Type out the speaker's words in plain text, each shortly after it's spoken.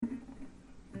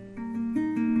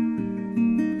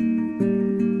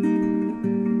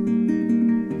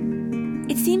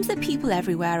seems that people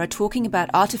everywhere are talking about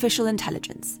artificial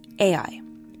intelligence, AI.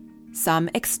 Some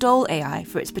extol AI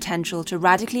for its potential to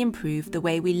radically improve the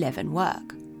way we live and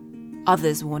work.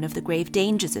 Others warn of the grave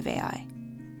dangers of AI.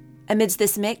 Amidst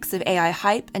this mix of AI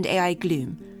hype and AI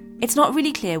gloom, it's not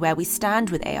really clear where we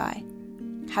stand with AI.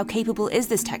 How capable is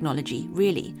this technology,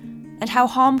 really? And how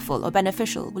harmful or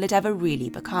beneficial will it ever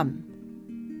really become?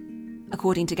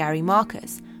 According to Gary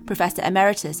Marcus, Professor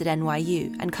Emeritus at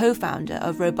NYU and co-founder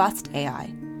of Robust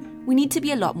AI, we need to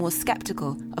be a lot more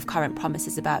skeptical of current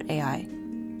promises about AI.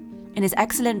 In his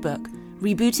excellent book,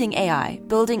 Rebooting AI,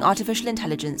 Building Artificial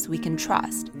Intelligence We Can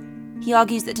Trust, he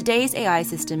argues that today's AI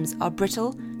systems are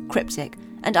brittle, cryptic,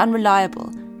 and unreliable,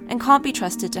 and can't be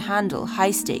trusted to handle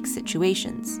high-stakes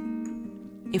situations.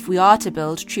 If we are to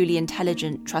build truly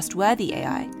intelligent, trustworthy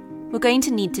AI, we're going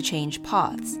to need to change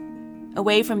paths,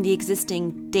 away from the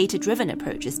existing data-driven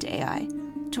approaches to AI,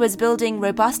 towards building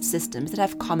robust systems that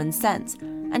have common sense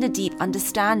and a deep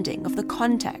understanding of the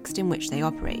context in which they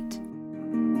operate.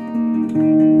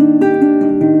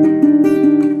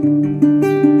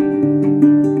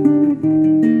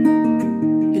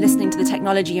 You're listening to the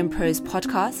Technology in Prose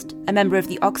podcast, a member of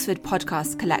the Oxford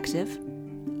Podcast Collective.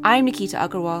 I'm Nikita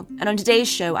Agarwal, and on today's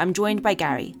show, I'm joined by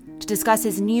Gary to discuss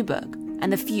his new book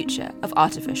and the future of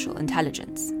artificial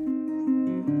intelligence.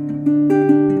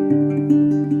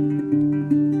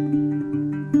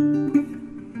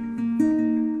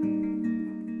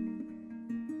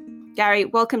 Gary,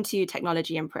 welcome to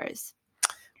Technology in Prose.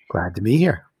 Glad to be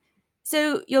here.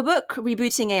 So your book,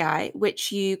 Rebooting AI,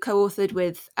 which you co-authored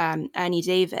with Ernie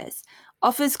Davis,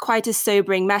 offers quite a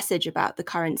sobering message about the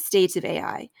current state of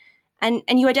AI. And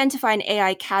you identify an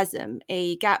AI chasm,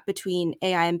 a gap between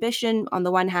AI ambition on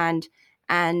the one hand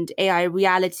and AI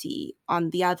reality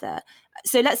on the other.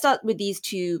 So let's start with these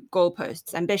two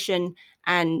goalposts, ambition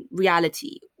and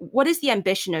reality. What is the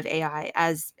ambition of AI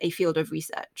as a field of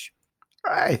research?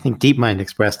 I think DeepMind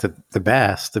expressed it the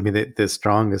best. I mean, the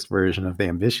strongest version of the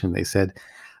ambition. They said,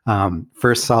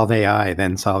 first solve AI,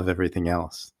 then solve everything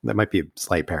else. That might be a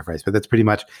slight paraphrase, but that's pretty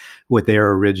much what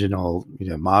their original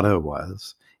motto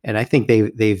was. And I think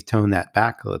they've toned that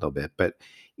back a little bit. But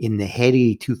in the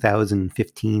heady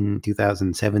 2015,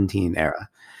 2017 era,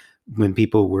 when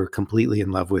people were completely in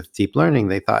love with deep learning,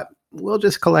 they thought, we'll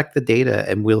just collect the data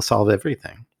and we'll solve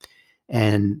everything.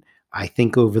 And I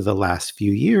think over the last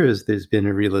few years, there's been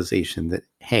a realization that,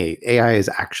 hey, AI is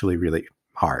actually really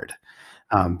hard.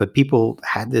 But people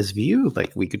had this view,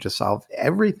 like we could just solve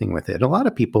everything with it. A lot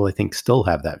of people, I think, still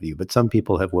have that view, but some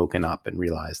people have woken up and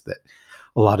realized that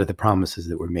a lot of the promises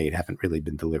that were made haven't really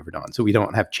been delivered on. So we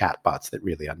don't have chatbots that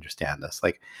really understand us.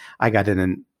 Like I got in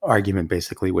an argument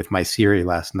basically with my Siri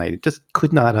last night. It just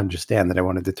could not understand that I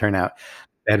wanted to turn out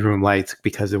bedroom lights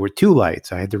because there were two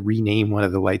lights. I had to rename one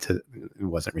of the lights. It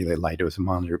wasn't really a light, it was a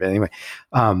monitor. But anyway,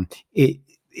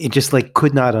 it just like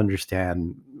could not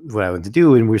understand what I wanted to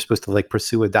do. And we were supposed to like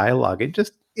pursue a dialogue.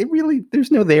 It really, there's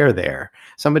no there.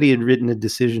 Somebody had written a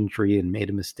decision tree and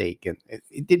made a mistake, and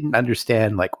it didn't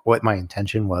understand like what my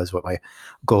intention was, what my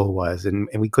goal was, and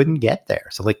we couldn't get there.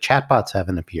 So like chatbots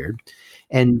haven't appeared,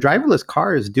 and driverless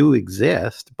cars do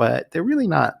exist, but they're really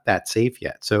not that safe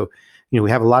yet. So, we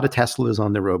have a lot of Teslas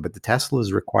on the road, but the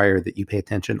Teslas require that you pay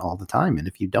attention all the time. And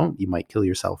if you don't, you might kill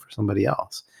yourself or somebody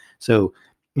else. So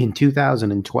in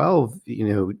 2012,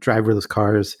 driverless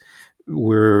cars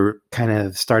were kind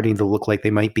of starting to look like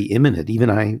they might be imminent. Even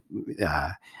I,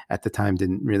 at the time,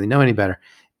 didn't really know any better.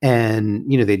 And,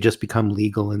 they'd just become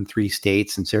legal in 3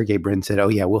 states. And Sergey Brin said, oh,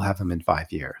 yeah, we'll have them in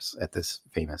 5 years at this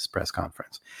famous press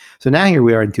conference. So now here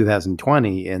we are in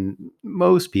 2020. And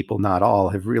most people, not all,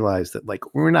 have realized that,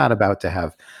 like, we're not about to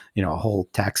have, a whole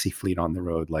taxi fleet on the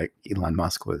road like Elon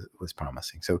Musk was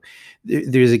promising. So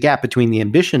there's a gap between the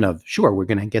ambition of, sure, we're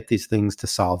going to get these things to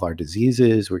solve our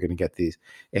diseases. We're going to get these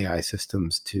AI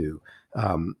systems to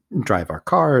drive our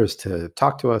cars, to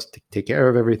talk to us, to take care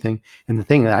of everything. And the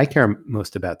thing that I care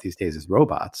most about these days is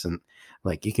robots. And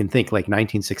like you can think like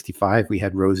 1965, we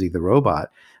had Rosie the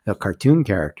robot, a cartoon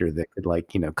character that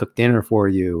could cook dinner for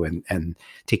you and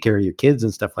take care of your kids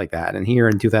and stuff like that. And here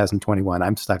in 2021,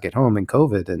 I'm stuck at home in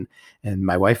COVID, and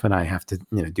my wife and I have to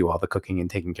do all the cooking and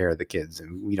taking care of the kids,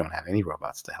 and we don't have any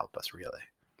robots to help us really.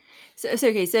 So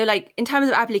okay. So like in terms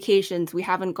of applications, we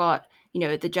haven't got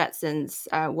the Jetsons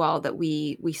world that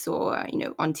we saw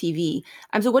on TV.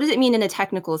 So what does it mean in a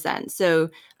technical sense?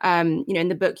 So in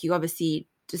the book you obviously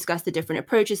discuss the different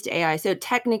approaches to AI. So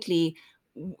technically,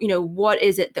 what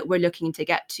is it that we're looking to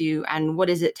get to, and what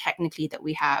is it technically that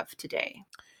we have today?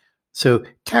 So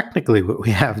technically, what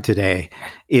we have today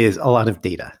is a lot of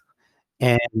data.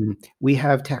 And we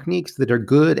have techniques that are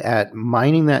good at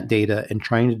mining that data and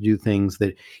trying to do things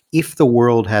that, if the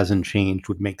world hasn't changed,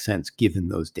 would make sense given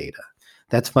those data.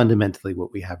 That's fundamentally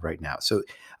what we have right now. So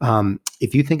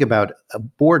if you think about a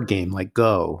board game like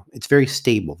Go, it's very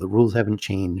stable. The rules haven't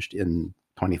changed in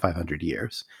 2,500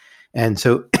 years. And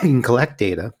so you can collect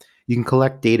data. You can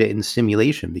collect data in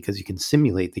simulation because you can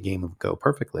simulate the game of Go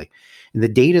perfectly. And the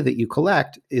data that you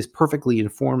collect is perfectly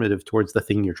informative towards the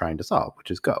thing you're trying to solve,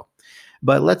 which is Go.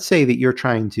 But let's say that you're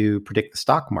trying to predict the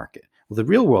stock market. Well, the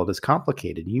real world is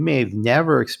complicated. You may have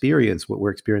never experienced what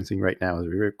we're experiencing right now as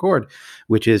we record,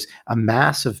 which is a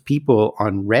mass of people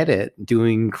on Reddit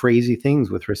doing crazy things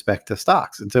with respect to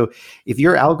stocks. And so if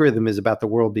your algorithm is about the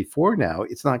world before now,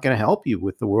 it's not going to help you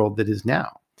with the world that is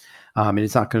now. And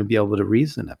it's not going to be able to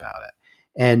reason about it.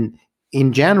 And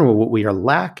in general, what we are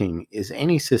lacking is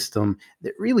any system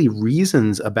that really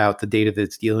reasons about the data that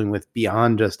it's dealing with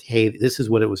beyond just, hey, this is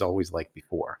what it was always like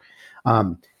before.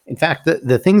 In fact,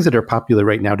 the things that are popular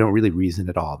right now don't really reason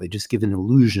at all. They just give an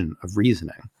illusion of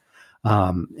reasoning.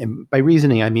 And by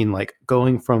reasoning, I mean like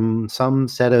going from some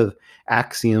set of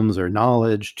axioms or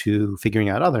knowledge to figuring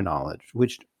out other knowledge,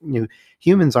 which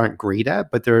humans aren't great at,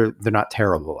 but they're not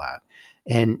terrible at.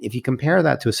 And if you compare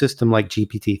that to a system like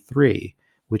GPT-3,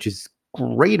 which is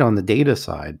great on the data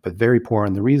side, but very poor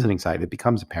on the reasoning side, it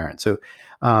becomes apparent. So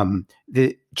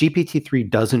the GPT-3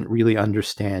 doesn't really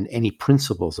understand any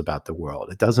principles about the world.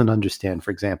 It doesn't understand, for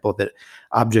example, that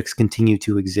objects continue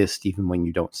to exist even when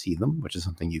you don't see them, which is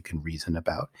something you can reason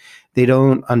about. They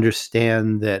don't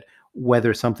understand that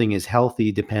whether something is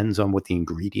healthy depends on what the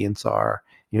ingredients are.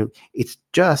 It's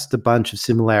just a bunch of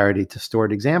similarity to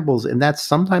stored examples, and that's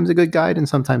sometimes a good guide and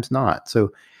sometimes not.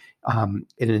 So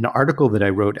in an article that I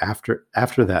wrote after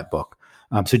that book,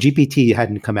 so GPT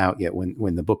hadn't come out yet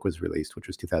when the book was released, which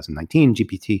was 2019.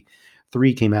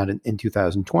 GPT-3 came out in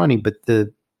 2020, but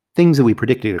the things that we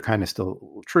predicted are kind of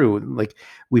still true. Like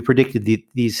we predicted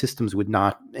these systems would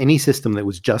not, any system that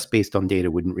was just based on data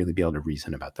wouldn't really be able to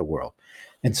reason about the world.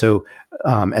 And so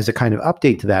as a kind of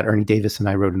update to that, Ernie Davis and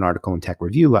I wrote an article in Tech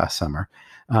Review last summer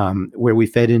where we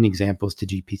fed in examples to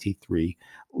GPT-3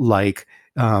 like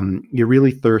you're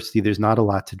really thirsty, there's not a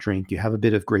lot to drink, you have a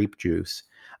bit of grape juice,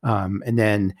 and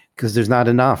then because there's not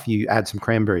enough, you add some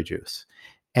cranberry juice.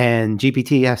 And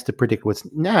GPT has to predict what's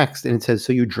next, and it says,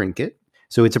 so you drink it.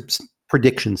 So it's a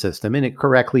prediction system, and it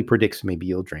correctly predicts maybe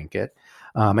you'll drink it.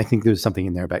 I think there's something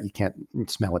in there about you can't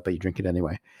smell it, but you drink it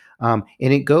anyway. And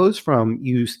it goes from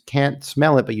you can't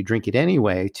smell it, but you drink it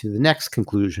anyway, to the next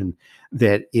conclusion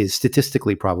that is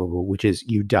statistically probable, which is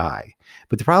you die.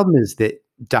 But the problem is that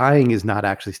dying is not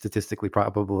actually statistically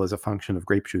probable as a function of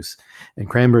grape juice and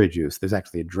cranberry juice. There's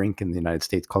actually a drink in the United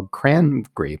States called cran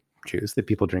grape juice that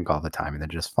people drink all the time, and they're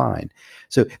just fine.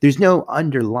 So there's no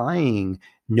underlying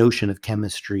notion of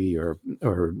chemistry or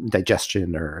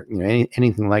digestion or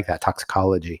anything like that,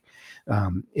 toxicology.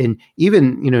 And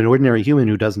even an ordinary human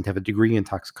who doesn't have a degree in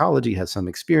toxicology has some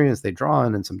experience. They draw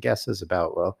on and some guesses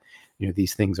about, well,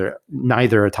 these things are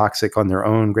neither toxic on their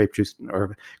own, grape juice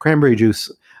or cranberry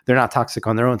juice. They're not toxic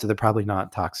on their own, so they're probably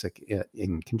not toxic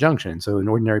in conjunction. So an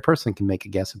ordinary person can make a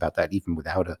guess about that even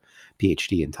without a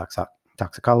PhD in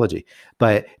toxicology.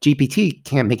 But GPT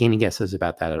can't make any guesses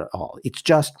about that at all. It's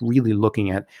just really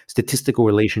looking at statistical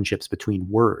relationships between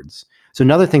words. So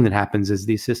another thing that happens is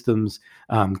these systems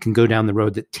can go down the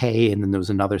road that Tay, and then there was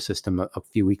another system a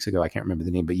few weeks ago, I can't remember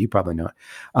the name, but you probably know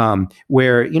it,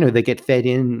 where they get fed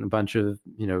in a bunch of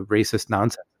racist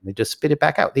nonsense. They just spit it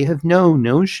back out. They have no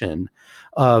notion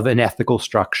of an ethical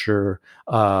structure,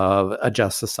 of a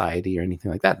just society or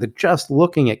anything like that. They're just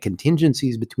looking at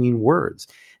contingencies between words,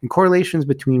 and correlations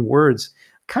between words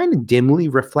kind of dimly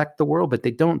reflect the world, but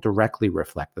they don't directly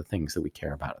reflect the things that we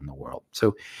care about in the world.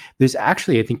 So there's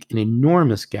actually, I think, an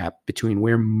enormous gap between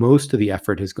where most of the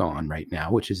effort has gone right now,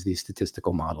 which is these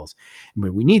statistical models, and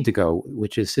where we need to go,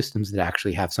 which is systems that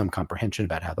actually have some comprehension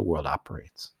about how the world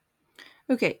operates.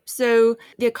 Okay, so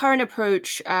the current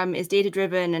approach is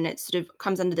data-driven, and it sort of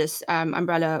comes under this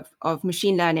umbrella of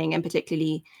machine learning, and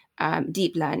particularly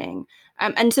deep learning.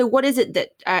 And so what is it that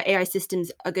AI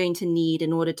systems are going to need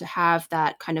in order to have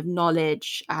that kind of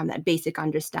knowledge, that basic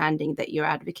understanding that you're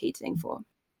advocating for?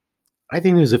 I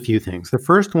think there's a few things. The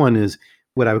first one is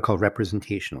what I would call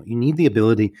representational. You need the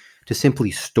ability to simply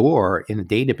store in a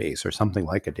database or something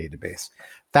like a database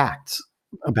facts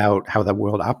about how the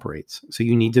world operates. So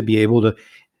you need to be able to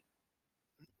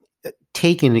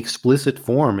take in explicit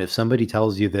form. If somebody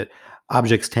tells you that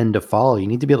objects tend to fall, you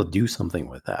need to be able to do something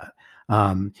with that.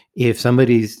 If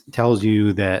somebody tells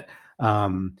you that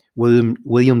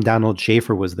William Donald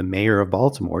Schaefer was the mayor of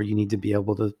Baltimore. You need to be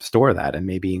able to store that and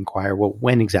maybe inquire, well,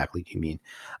 when exactly do you mean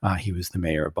he was the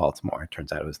mayor of Baltimore? It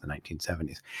turns out it was the 1970s.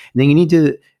 And then you need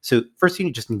to, so first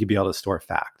you just need to be able to store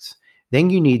facts. Then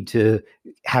you need to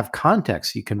have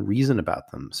context. You can reason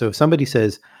about them. So if somebody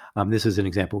says, this is an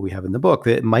example we have in the book,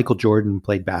 that Michael Jordan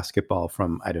played basketball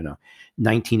from, I don't know,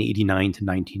 1989 to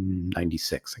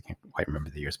 1996. I can't quite remember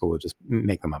the years, but we'll just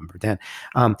make them up and pretend.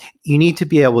 You need to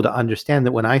be able to understand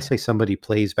that when I say somebody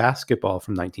plays basketball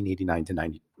from 1989 to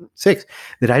 96,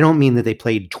 that I don't mean that they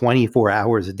played 24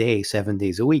 hours a day, 7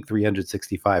 days a week,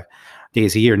 365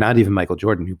 days a year. Not even Michael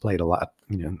Jordan, who played a lot,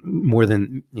 more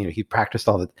than, he practiced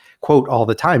all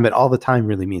the time, but all the time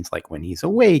really means like when he's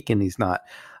awake and he's not,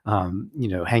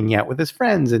 hanging out with his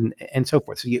friends and so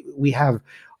forth. So we have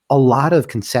a lot of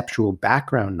conceptual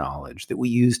background knowledge that we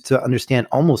use to understand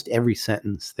almost every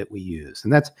sentence that we use.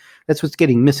 And that's what's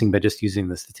getting missing by just using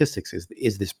the statistics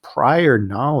is this prior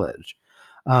knowledge.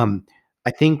 I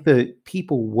think that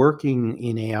people working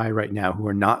in AI right now who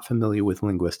are not familiar with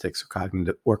linguistics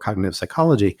or cognitive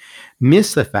psychology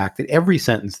miss the fact that every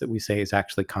sentence that we say is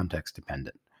actually context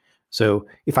dependent. So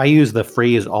if I use the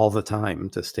phrase all the time,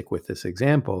 to stick with this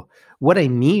example, what I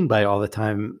mean by all the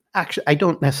time, actually, I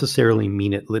don't necessarily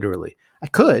mean it literally. I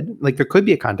could, there could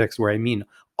be a context where I mean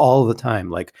all the time,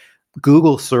 like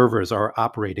Google servers are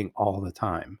operating all the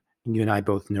time. And you and I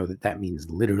both know that means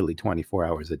literally 24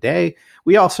 hours a day.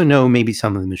 We also know maybe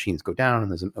some of the machines go down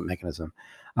and there's a mechanism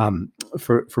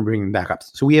for bringing them back up.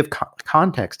 So we have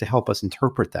context to help us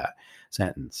interpret that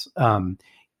sentence.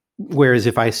 Whereas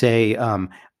if I say,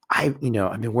 I've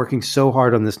been working so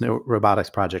hard on this robotics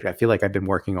project. I feel like I've been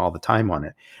working all the time on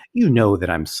it. That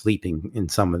I'm sleeping in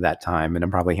some of that time and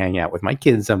I'm probably hanging out with my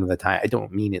kids some of the time. I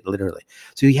don't mean it literally.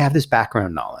 So you have this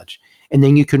background knowledge and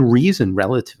then you can reason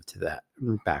relative to that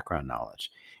background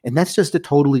knowledge. And that's just a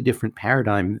totally different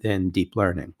paradigm than deep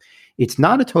learning. It's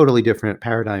not a totally different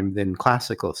paradigm than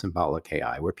classical symbolic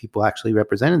AI, where people actually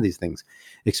represented these things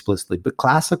explicitly. But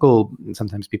classical,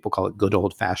 sometimes people call it good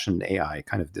old-fashioned AI,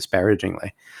 kind of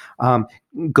disparagingly.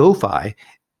 GoFi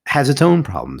has its own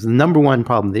problems. The number one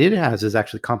problem that it has is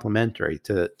actually complementary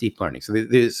to deep learning. So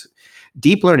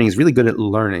deep learning is really good at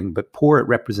learning, but poor at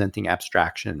representing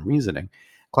abstraction and reasoning.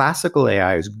 Classical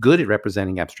AI is good at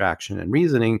representing abstraction and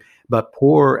reasoning, but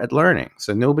poor at learning.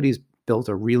 So nobody's built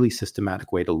a really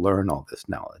systematic way to learn all this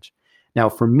knowledge. Now,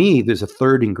 for me, there's a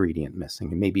third ingredient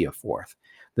missing, and maybe a fourth.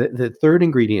 The third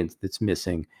ingredient that's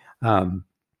missing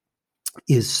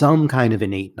is some kind of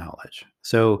innate knowledge.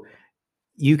 So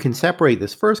you can separate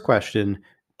this first question,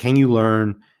 can you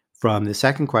learn, from the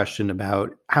second question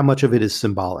about how much of it is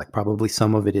symbolic. Probably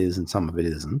some of it is and some of it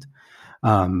isn't.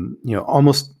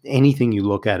 Almost anything you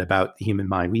look at about the human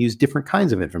mind, we use different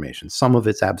kinds of information. Some of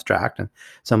it's abstract and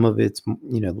some of it's,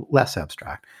 less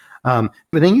abstract. But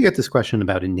then you get this question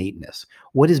about innateness.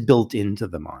 What is built into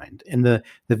the mind? And the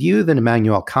view that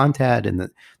Immanuel Kant had and the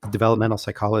developmental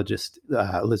psychologist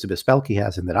Elizabeth Spelke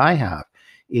has and that I have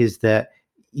is that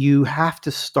you have to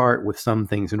start with some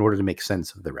things in order to make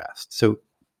sense of the rest. So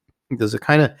there's a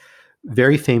kind of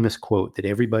very famous quote that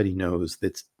everybody knows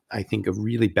that's, I think, a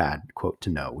really bad quote to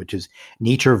know, which is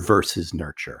nature versus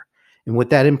nurture. And what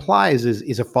that implies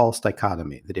is a false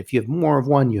dichotomy, that if you have more of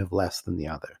one, you have less than the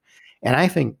other. And I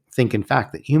think in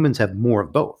fact that humans have more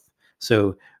of both.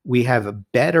 So we have a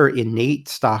better innate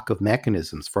stock of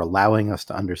mechanisms for allowing us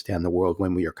to understand the world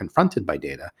when we are confronted by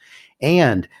data.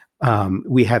 And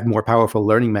we have more powerful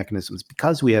learning mechanisms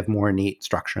because we have more innate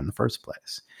structure in the first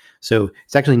place. So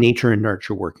it's actually nature and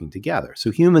nurture working together. So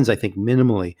humans, I think,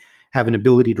 minimally have an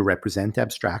ability to represent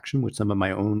abstraction, which some of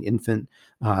my own infant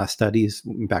studies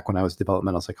back when I was a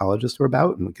developmental psychologist were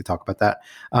about, and we could talk about that.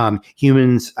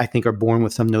 Humans, I think, are born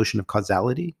with some notion of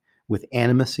causality, with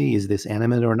animacy, is this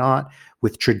animate or not,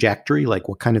 with trajectory, like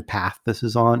what kind of path this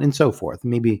is on, and so forth.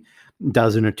 Maybe a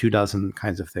dozen or 24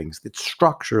 kinds of things that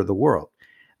structure the world.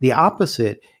 The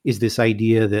opposite is this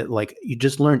idea that you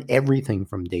just learn everything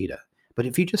from data. But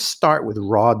if you just start with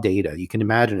raw data, you can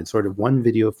imagine it's sort of one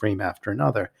video frame after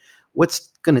another. What's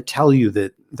going to tell you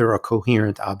that there are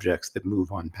coherent objects that move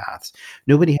on paths?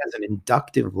 Nobody has an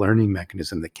inductive learning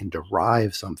mechanism that can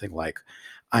derive something like,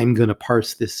 I'm going to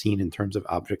parse this scene in terms of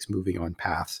objects moving on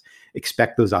paths,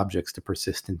 expect those objects to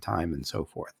persist in time, and so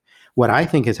forth. What I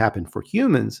think has happened for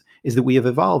humans is that we have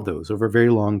evolved those over a very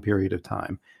long period of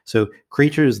time. So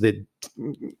creatures that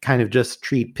kind of just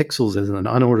treat pixels as an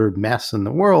unordered mess in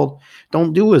the world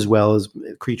don't do as well as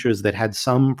creatures that had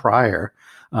some prior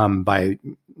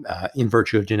in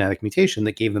virtue of genetic mutation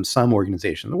that gave them some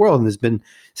organization in the world. And there's been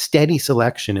steady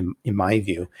selection, in my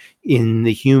view, in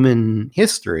the human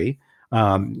history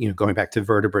going back to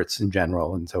vertebrates in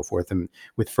general and so forth, and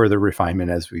with further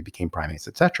refinement as we became primates,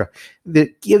 etc.,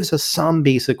 that gives us some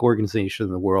basic organization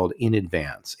of the world in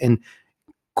advance. And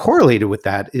correlated with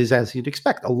that is, as you'd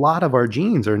expect, a lot of our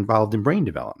genes are involved in brain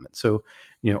development. So,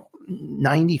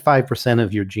 95%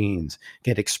 of your genes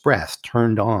get expressed,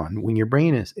 turned on when your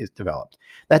brain is developed.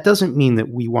 That doesn't mean that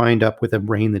we wind up with a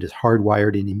brain that is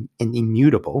hardwired and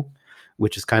immutable,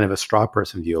 which is kind of a straw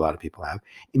person view a lot of people have.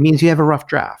 It means you have a rough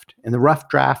draft. And the rough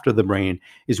draft of the brain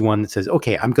is one that says,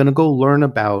 okay, I'm going to go learn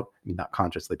about, not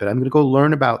consciously, but I'm going to go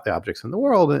learn about the objects in the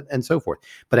world and so forth.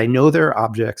 But I know there are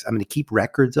objects. I'm going to keep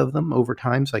records of them over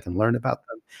time so I can learn about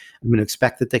them. I'm going to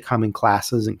expect that they come in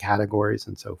classes and categories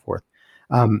and so forth.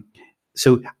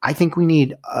 So I think we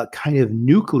need a kind of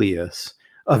nucleus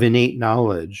of innate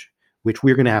knowledge, which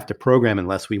we're going to have to program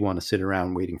unless we want to sit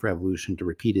around waiting for evolution to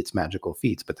repeat its magical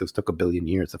feats. But those took 1 billion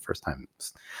years the first time.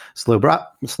 Slow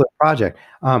project.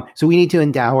 So we need to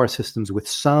endow our systems with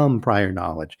some prior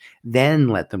knowledge, then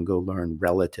let them go learn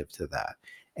relative to that.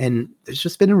 And there's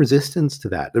just been a resistance to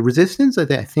that. The resistance,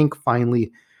 I think,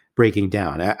 finally breaking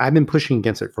down. I've been pushing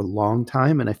against it for a long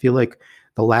time, and I feel like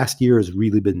the last year has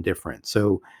really been different.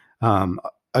 So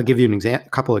I'll give you a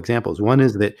couple examples. One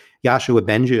is that Yoshua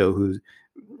Bengio, who's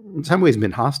in some ways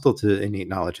been hostile to innate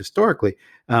knowledge historically,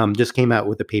 just came out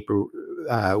with a paper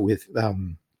with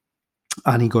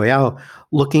Ani Goyal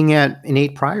looking at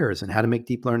innate priors and how to make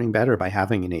deep learning better by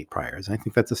having innate priors. And I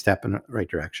think that's a step in the right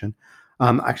direction.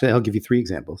 Actually, I'll give you 3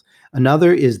 examples.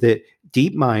 Another is that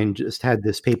DeepMind just had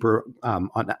this paper on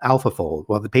AlphaFold.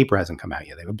 Well, the paper hasn't come out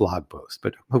yet. They have a blog post,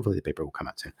 but hopefully the paper will come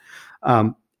out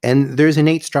soon. And there's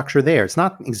innate structure there. It's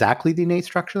not exactly the innate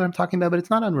structure that I'm talking about, but it's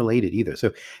not unrelated either.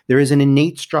 So there is an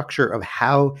innate structure of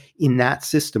how in that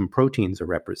system proteins are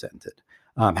represented,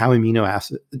 how amino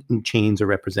acid chains are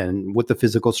represented, what the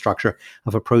physical structure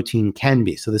of a protein can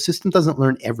be. So the system doesn't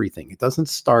learn everything. It doesn't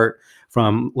start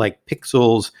from like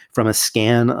pixels from a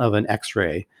scan of an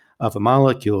X-ray of a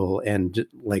molecule and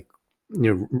like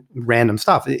random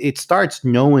stuff. It starts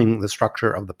knowing the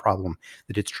structure of the problem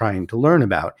that it's trying to learn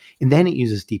about. And then it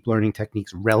uses deep learning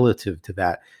techniques relative to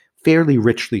that fairly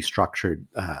richly structured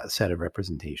set of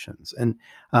representations. And,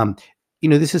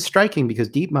 this is striking because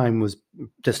DeepMind was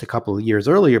just a couple of years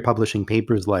earlier publishing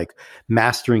papers like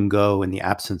Mastering Go in the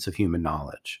Absence of Human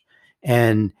Knowledge.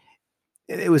 And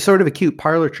it was sort of a cute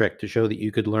parlor trick to show that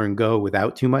you could learn Go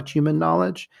without too much human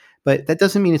knowledge. But that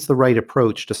doesn't mean it's the right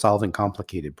approach to solving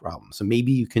complicated problems. So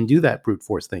maybe you can do that brute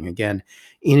force thing again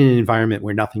in an environment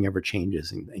where nothing ever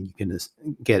changes and you can just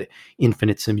get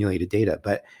infinite simulated data.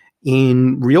 But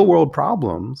in real world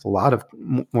problems, a lot of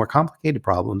more complicated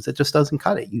problems, it just doesn't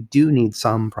cut it. You do need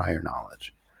some prior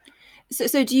knowledge.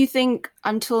 So do you think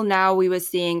until now we were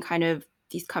seeing kind of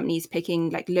these companies picking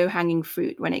like low-hanging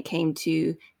fruit when it came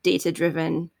to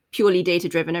purely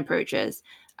data-driven approaches?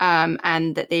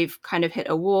 And that they've kind of hit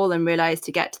a wall and realized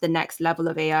to get to the next level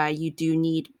of AI, you do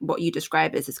need what you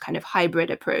describe as this kind of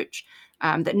hybrid approach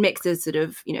that mixes sort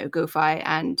of, GoFi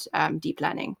and deep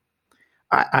learning.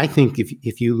 I think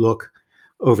if you look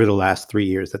over the last 3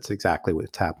 years, that's exactly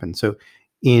what's happened. So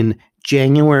in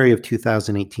January of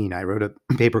 2018, I wrote a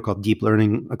paper called Deep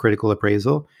Learning, A Critical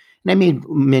Appraisal. And I made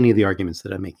many of the arguments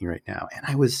that I'm making right now. And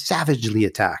I was savagely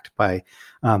attacked by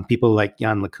people like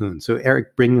Jan LeCun. So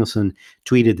Eric Brynjolfsson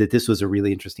tweeted that this was a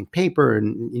really interesting paper.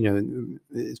 And,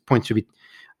 his point should be,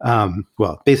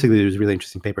 basically it was a really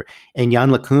interesting paper. And Jan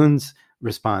LeCun's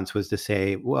response was to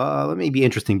say, well, it may be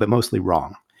interesting, but mostly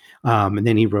wrong. And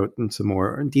then he wrote some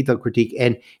more detailed critique.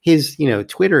 And his,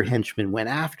 Twitter henchmen went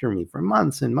after me for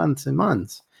months and months and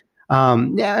months.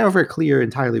 Never clear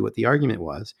entirely what the argument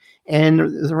was. And it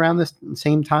was around the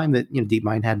same time that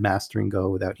DeepMind had Mastering Go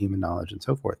without human knowledge and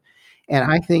so forth. And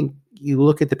I think you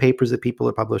look at the papers that people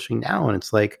are publishing now, and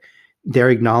it's like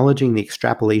they're acknowledging the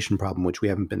extrapolation problem, which we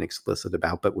haven't been explicit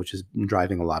about, but which is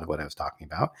driving a lot of what I was talking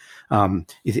about.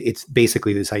 It's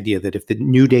basically this idea that if the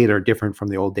new data are different from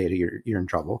the old data, you're in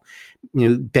trouble.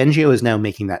 Bengio is now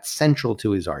making that central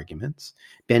to his arguments.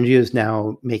 Bengio is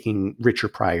now making richer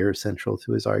priors central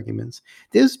to his arguments.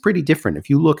 This is pretty different. If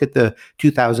you look at the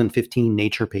 2015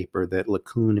 Nature paper that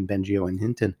LeCun and Bengio and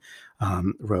Hinton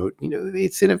wrote,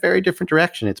 it's in a very different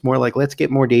direction. It's more like, let's get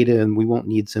more data and we won't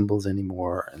need symbols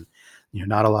anymore. And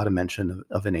not a lot of mention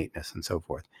of innateness and so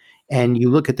forth. And you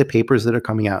look at the papers that are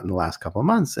coming out in the last couple of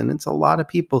months, and it's a lot of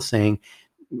people saying,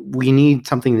 we need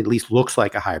something that at least looks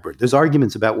like a hybrid. There's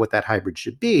arguments about what that hybrid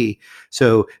should be.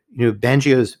 So,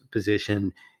 Bengio's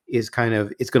position is kind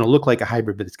of, it's going to look like a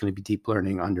hybrid, but it's going to be deep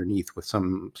learning underneath with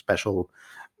some special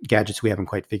gadgets we haven't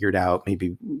quite figured out,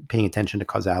 maybe paying attention to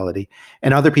causality.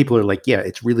 And other people are like, yeah,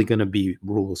 it's really going to be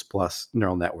rules plus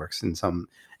neural networks in some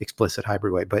explicit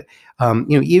hybrid way. But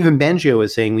even Bengio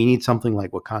is saying we need something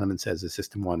like what Kahneman says is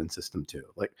system one and system two.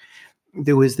 Like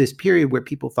there was this period where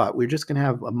people thought we're just going to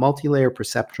have a multi-layer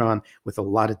perceptron with a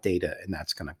lot of data, and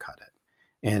that's going to cut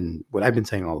it. And what I've been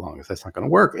saying all along is that's not going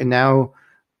to work. And now,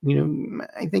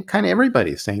 I think kind of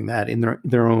everybody's saying that in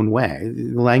their own way.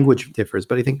 The language differs,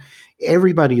 but I think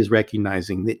everybody is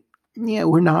recognizing that,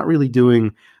 we're not really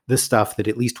doing the stuff that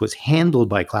at least was handled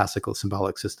by classical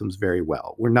symbolic systems very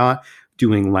well. We're not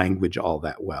doing language all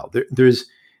that well. There's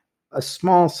a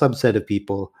small subset of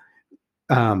people,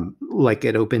 like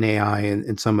at OpenAI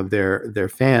and some of their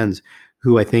fans,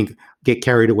 who I think get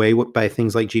carried away by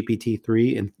things like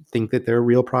GPT-3 and think that they're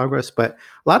real progress. But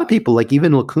a lot of people, like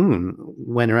even LeCun,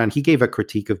 went around. He gave a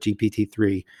critique of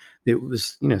GPT-3 that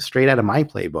was, straight out of my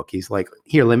playbook. He's like,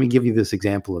 "Here, let me give you this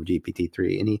example of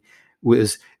GPT-3," and he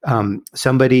was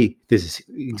this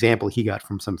example he got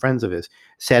from some friends of his,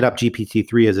 set up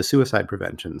GPT-3 as a suicide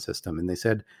prevention system, and they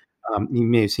said, you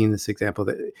may have seen this example,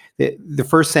 that the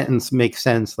first sentence makes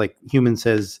sense. Like human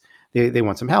says they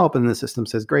want some help, and the system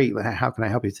says, "Great, how can I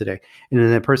help you today?" And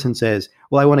then the person says,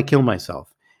 "Well, I want to kill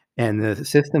myself." And the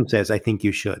system says, "I think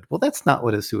you should." Well, that's not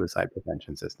what a suicide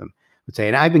prevention system would say.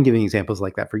 And I've been giving examples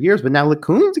like that for years, but now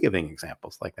LeCun's giving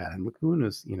examples like that. And LeCun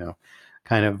is,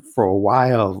 kind of for a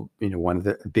while, one of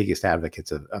the biggest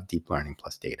advocates of deep learning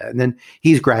plus data. And then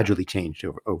he's gradually changed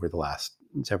over the last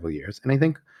several years. And I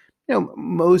think,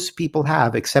 most people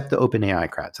have, except the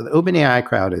OpenAI crowd. So the OpenAI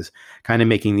crowd is kind of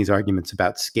making these arguments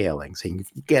about scaling, saying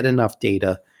if you get enough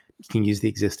data, you can use the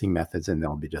existing methods and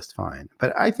they'll be just fine.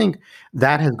 But I think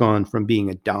that has gone from being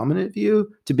a dominant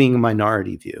view to being a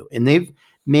minority view. And they've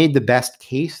made the best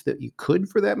case that you could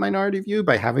for that minority view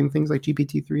by having things like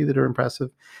GPT-3 that are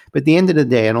impressive. But at the end of the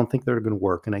day, I don't think they're going to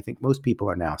work. And I think most people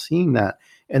are now seeing that,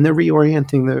 and they're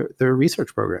reorienting their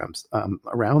research programs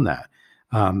around that.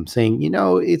 Saying,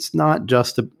 it's not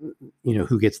just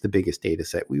who gets the biggest data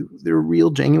set. There are real,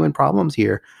 genuine problems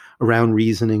here around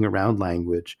reasoning, around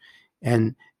language,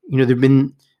 and there've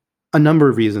been a number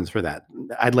of reasons for that.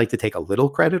 I'd like to take a little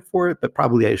credit for it, but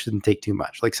probably I shouldn't take too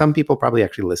much. Like some people probably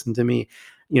actually listen to me.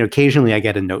 Occasionally I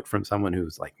get a note from someone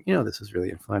who's like, this is really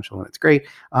influential and it's great.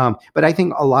 But I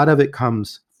think a lot of it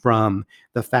comes from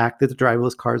the fact that the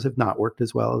driverless cars have not worked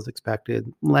as well as expected.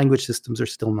 Language systems are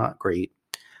still not great.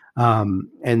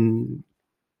 And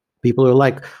people are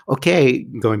like, okay,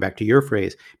 going back to your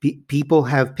phrase, people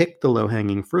have picked the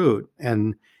low-hanging fruit,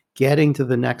 and getting to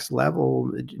the next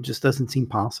level, it just doesn't seem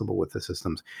possible with the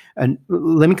systems. And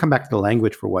let me come back to the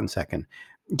language for 1 second.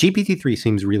 GPT-3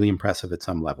 seems really impressive at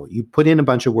some level. You put in a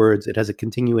bunch of words, it has a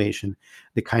continuation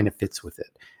that kind of fits with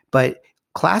it. But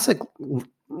classic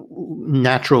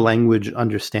natural language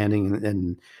understanding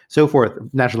and so forth,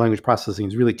 natural language processing,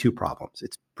 is really two problems.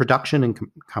 It's production and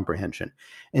comprehension.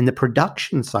 And the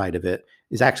production side of it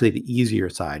is actually the easier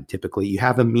side. Typically, you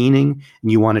have a meaning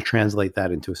and you want to translate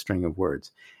that into a string of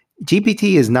words.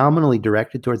 GPT is nominally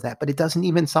directed towards that, but it doesn't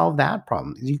even solve that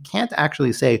problem. You can't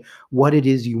actually say what it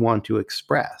is you want to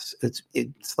express.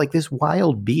 It's like this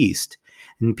wild beast.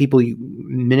 And people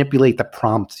manipulate the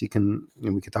prompts. We can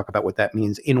talk about what that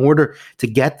means in order to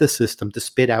get the system to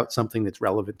spit out something that's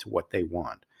relevant to what they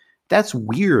want. That's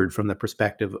weird from the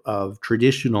perspective of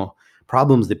traditional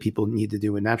problems that people need to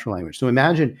do in natural language. So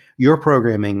imagine you're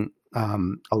programming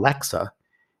Alexa,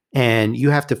 and you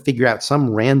have to figure out some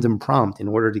random prompt in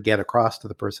order to get across to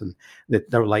the person that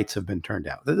their lights have been turned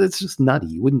out. That's just nutty.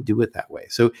 You wouldn't do it that way.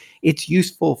 So it's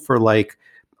useful for like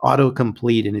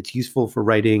autocomplete, and it's useful for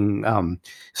writing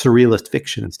surrealist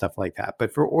fiction and stuff like that.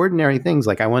 But for ordinary things,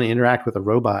 like I want to interact with a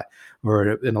robot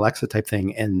or an Alexa type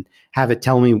thing and have it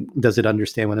tell me, does it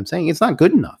understand what I'm saying? It's not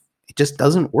good enough. It just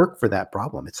doesn't work for that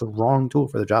problem. It's the wrong tool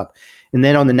for the job. And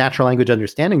then on the natural language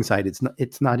understanding side, it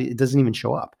doesn't even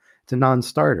show up. It's a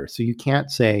non-starter. So you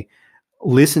can't say,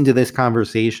 listen to this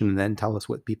conversation and then tell us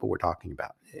what people were talking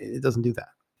about. It doesn't do that.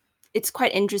 It's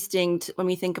quite interesting when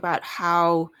we think about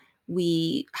how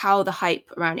the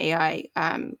hype around AI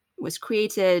was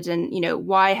created, and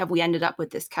why have we ended up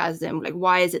with this chasm? Like,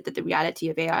 why is it that the reality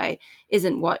of AI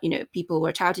isn't what people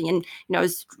were touting? And I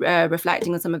was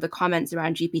reflecting on some of the comments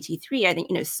around GPT-3. I think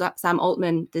Sam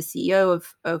Altman, the CEO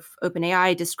of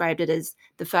OpenAI, described it as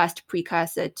the first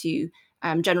precursor to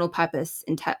general purpose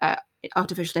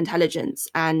artificial intelligence.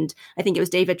 And I think it was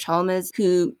David Chalmers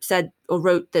who said or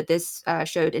wrote that this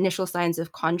showed initial signs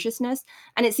of consciousness.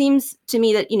 And it seems to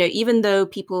me that, even though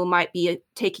people might be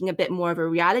taking a bit more of a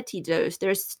reality dose,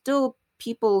 there's still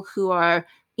people who are,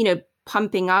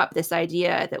 pumping up this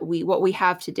idea that what we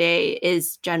have today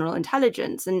is general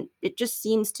intelligence. And it just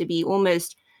seems to be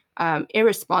almost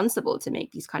irresponsible to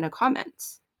make these kind of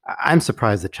comments. I'm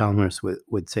surprised that Chalmers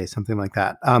would say something like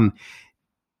that.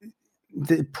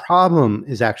 The problem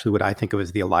is actually what I think of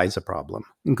as the ELIZA problem.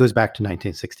 It goes back to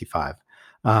 1965.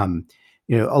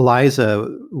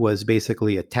 ELIZA was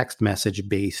basically a text message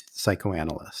based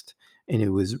psychoanalyst, and it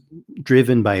was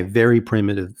driven by a very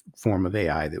primitive form of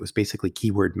AI that was basically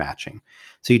keyword matching.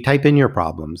 So you type in your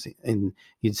problems and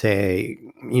you'd say,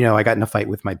 I got in a fight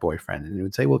with my boyfriend, and it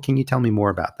would say, well, can you tell me more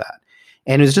about that?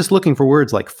 And it was just looking for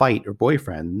words like fight or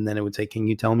boyfriend, and then it would say, can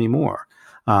you tell me more?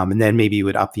 And then maybe you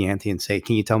would up the ante and say,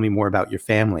 can you tell me more about your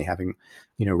family, having,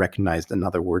 recognized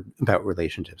another word about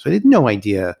relationships. So I had no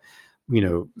idea,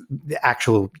 the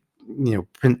actual,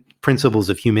 principles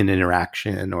of human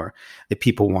interaction, or that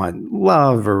people want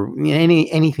love, or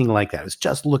anything like that. It was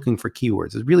just looking for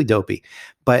keywords. It's really dopey.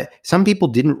 But some people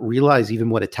didn't realize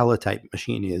even what a teletype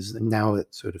machine is. And now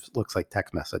it sort of looks like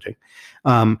text messaging.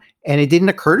 And it didn't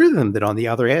occur to them that on the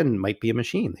other end might be a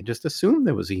machine. They just assumed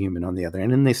there was a human on the other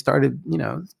end. And they started,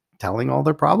 telling all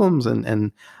their problems,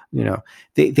 and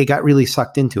they got really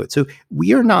sucked into it. So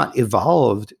we are not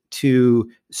evolved to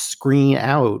screen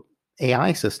out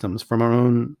AI systems from our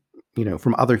own,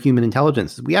 from other human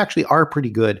intelligences. We actually are pretty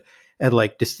good at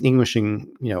like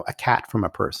distinguishing, a cat from a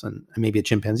person, and maybe a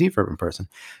chimpanzee from a person.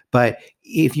 But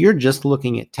if you're just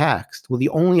looking at text, well, the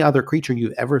only other creature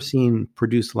you've ever seen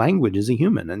produce language is a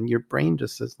human, and your brain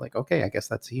just says like, okay, I guess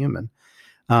that's a human.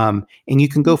 And you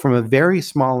can go from a very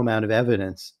small amount of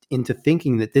evidence into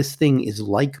thinking that this thing is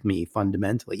like me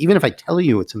fundamentally. Even if I tell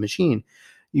you it's a machine,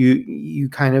 you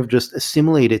kind of just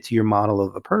assimilate it to your model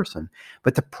of a person.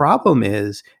 But the problem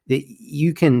is that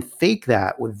you can fake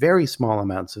that with very small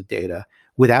amounts of data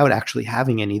without actually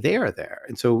having any there.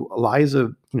 And so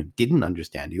ELIZA, didn't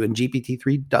understand you, and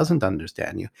GPT-3 doesn't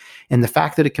understand you. And the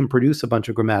fact that it can produce a bunch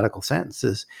of grammatical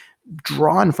sentences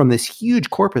drawn from this huge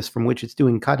corpus from which it's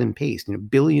doing cut and paste,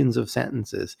 billions of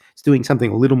sentences. It's doing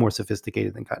something a little more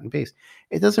sophisticated than cut and paste.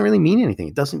 It doesn't really mean anything.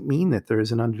 It doesn't mean that there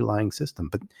is an underlying system,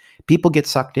 but people get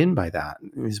sucked in by that.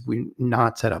 We're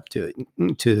not set up to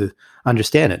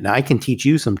understand it. Now I can teach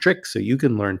you some tricks so you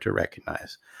can learn to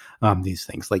recognize these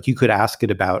things. Like you could ask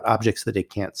it about objects that it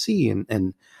can't see,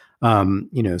 and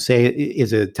say,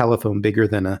 is a telephone bigger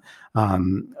than a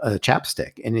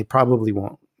chapstick? And it probably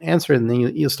won't answer it, and then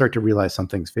you'll start to realize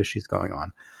something's fishy is going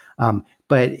on.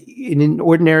 But in an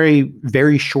ordinary,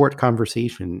 very short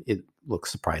conversation, it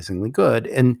looks surprisingly good,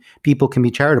 and people can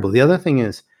be charitable. The other thing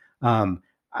is,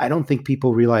 I don't think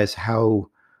people realize how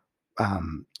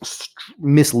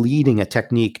misleading a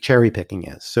technique cherry picking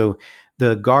is. So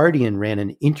the Guardian ran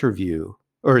an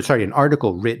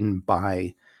article written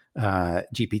by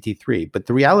GPT-3, but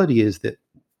the reality is that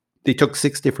they took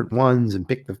 6 different ones and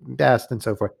picked the best and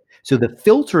so forth. So the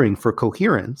filtering for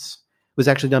coherence was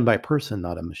actually done by a person,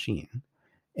 not a machine.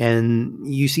 And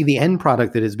you see the end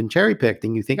product that has been cherry picked,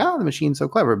 and you think, oh, the machine's so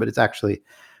clever, but it's actually,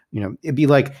 it'd be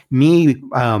like me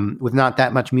with not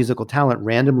that much musical talent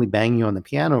randomly banging on the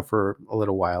piano for a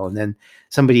little while, and then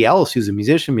somebody else who's a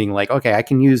musician being like, okay, I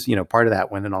can use part of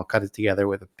that one, and I'll cut it together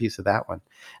with a piece of that one.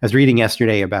 I was reading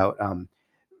yesterday about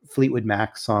Fleetwood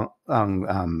Mac's song,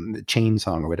 the Chain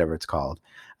Song, or whatever it's called.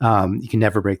 You Can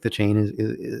Never Break the Chain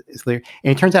is lyric.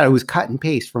 And it turns out it was cut and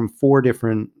paste from 4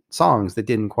 different songs that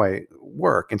didn't quite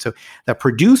work. And so the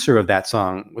producer of that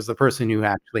song was the person who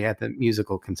actually had the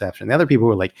musical conception. The other people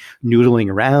were like noodling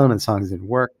around and songs didn't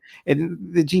work. And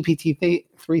the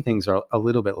GPT-3 things are a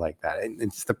little bit like that. And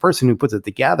it's the person who puts it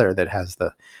together that has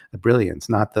the brilliance,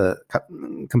 not the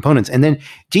components. And then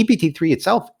GPT-3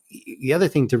 itself, the other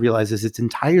thing to realize is it's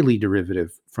entirely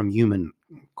derivative from human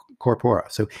corpora.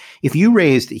 So if you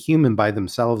raised a human by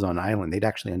themselves on an island, they'd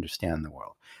actually understand the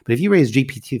world. But if you raise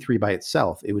GPT-3 by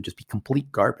itself, it would just be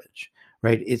complete garbage,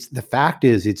 right? The fact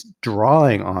is it's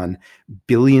drawing on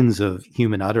billions of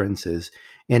human utterances,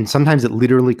 and sometimes it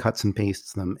literally cuts and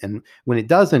pastes them. And when it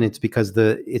doesn't, it's because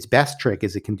its best trick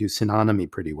is it can do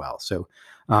synonymy pretty well. So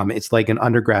it's like an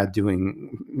undergrad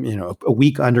doing, a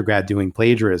weak undergrad doing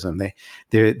plagiarism.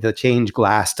 They change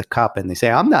glass to cup, and they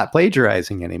say, I'm not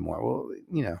plagiarizing anymore. Well,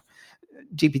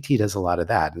 GPT does a lot of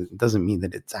that. It doesn't mean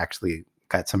that it's actually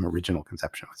got some original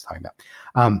conception of what it's talking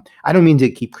about. I don't mean to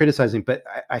keep criticizing, but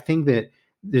I think that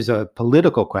there's a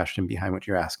political question behind what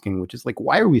you're asking, which is like,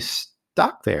 why are we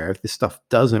stuck there if this stuff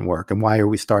doesn't work, and why are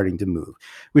we starting to move?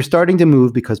 We're starting to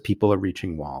move because people are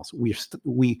reaching walls.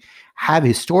 We have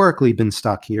historically been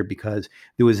stuck here because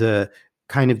there was a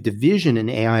kind of division in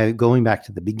AI going back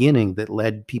to the beginning that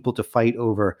led people to fight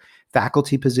over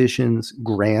faculty positions,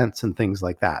 grants, and things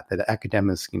like that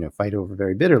academics, fight over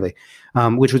very bitterly,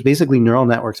 which was basically neural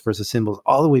networks versus symbols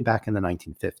all the way back in the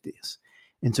 1950s.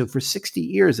 And so for 60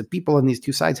 years, the people on these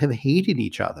two sides have hated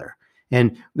each other.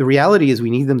 And the reality is we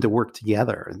need them to work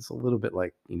together. It's a little bit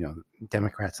like,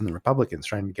 Democrats and the Republicans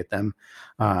trying to get them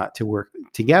to work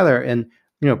together. And,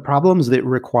 problems that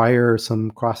require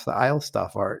some cross the aisle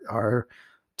stuff are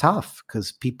tough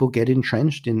because people get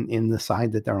entrenched in the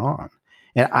side that they're on.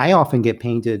 And I often get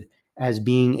painted as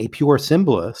being a pure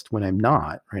symbolist when I'm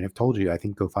not, right? I've told you, I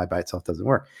think Go5 by itself doesn't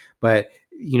work. But,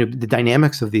 the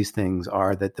dynamics of these things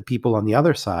are that the people on the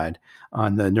other side,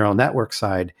 on the neural network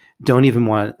side, don't even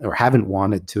want or haven't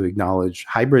wanted to acknowledge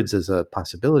hybrids as a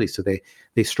possibility. So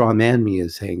they straw man me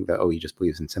as saying that, he just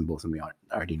believes in symbols, and we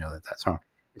already know that that's wrong.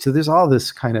 So there's all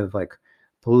this kind of like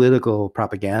political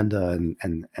propaganda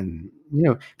and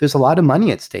there's a lot of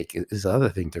money at stake is the other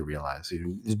thing to realize.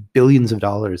 There's billions of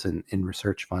dollars in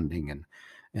research funding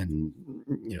and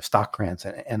stock grants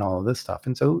and all of this stuff.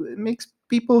 And so it makes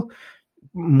people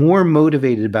more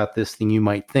motivated about this than you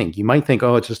might think. You might think,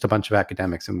 it's just a bunch of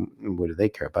academics and what do they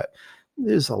care? But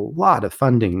there's a lot of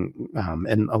funding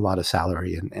and a lot of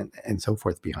salary and so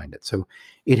forth behind it. So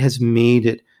it has made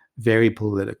it very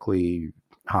politically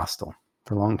hostile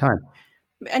for a long time.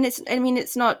 And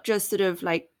it's not just sort of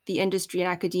like the industry and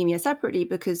academia separately,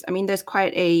 because there's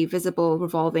quite a visible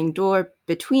revolving door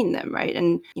between them, right?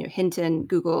 And Hinton,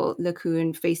 Google,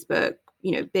 LeCun, Facebook,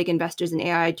 big investors in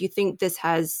AI. Do you think this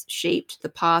has shaped the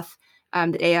path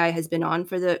that AI has been on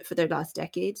for the last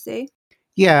decade, say?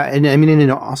 Yeah,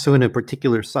 and also in a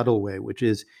particular subtle way, which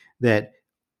is that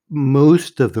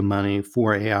most of the money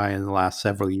for AI in the last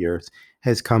several years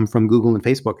has come from Google and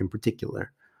Facebook in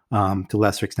particular, to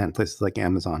lesser extent places like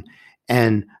Amazon.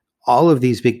 And all of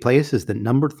these big places, the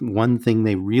number one thing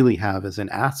they really have as an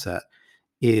asset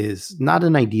is not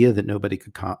an idea that nobody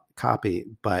could copy,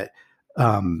 but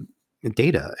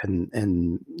data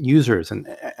and users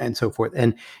and so forth.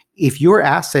 And if your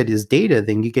asset is data,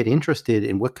 then you get interested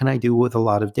in what can I do with a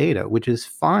lot of data, which is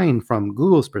fine from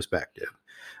Google's perspective,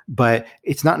 but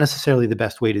it's not necessarily the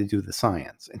best way to do the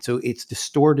science. And so it's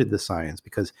distorted the science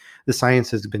because the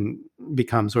science has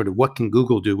become sort of what can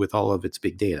Google do with all of its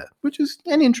big data, which is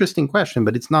an interesting question,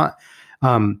 but it's not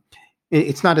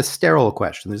a sterile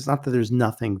question. It's not that there's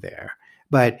nothing there.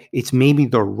 But it's maybe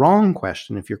the wrong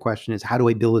question if your question is, how do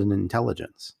I build an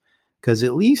intelligence? Because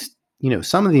at least,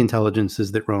 some of the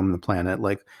intelligences that roam the planet,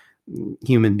 like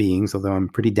human beings, although I'm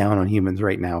pretty down on humans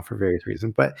right now for various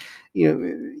reasons, but,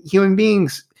 human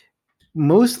beings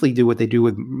mostly do what they do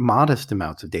with modest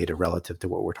amounts of data relative to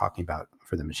what we're talking about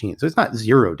for the machine. So it's not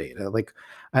zero data. Like,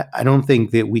 I don't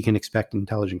think that we can expect an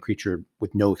intelligent creature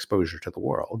with no exposure to the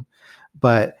world.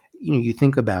 But you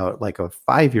think about like a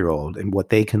 5-year-old and what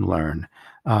they can learn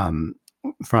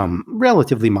from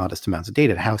relatively modest amounts of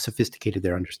data, how sophisticated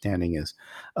their understanding is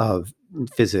of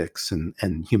physics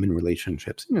and human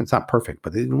relationships. It's not perfect,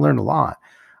 but they can learn a lot,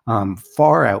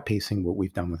 far outpacing what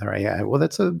we've done with our AI. Well,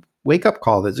 that's a wake-up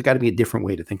call. There's got to be a different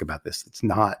way to think about this. It's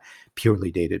not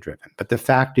purely data-driven. But the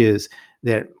fact is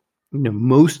that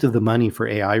most of the money for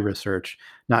AI research,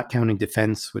 not counting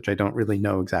defense, which I don't really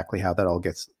know exactly how that all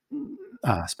gets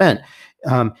spent,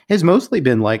 has mostly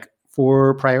been like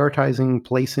for prioritizing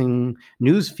placing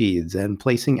news feeds and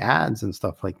placing ads and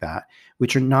stuff like that,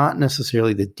 which are not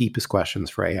necessarily the deepest questions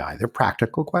for AI. They're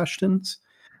practical questions.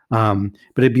 But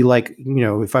it'd be like,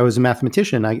 if I was a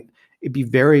mathematician, it'd be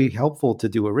very helpful to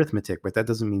do arithmetic, but that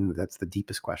doesn't mean that that's the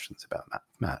deepest questions about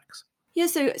mathematics. Yeah,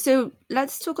 so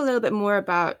let's talk a little bit more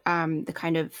about the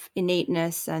kind of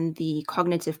innateness and the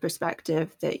cognitive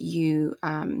perspective that you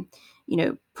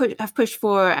have pushed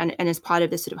for and as part of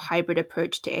this sort of hybrid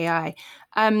approach to AI.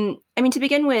 To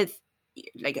begin with,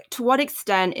 like, to what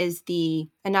extent is the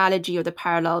analogy or the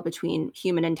parallel between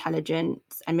human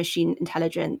intelligence and machine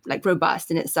intelligence like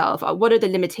robust in itself? What are the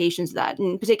limitations of that?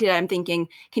 And particularly, I'm thinking,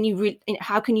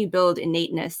 how can you build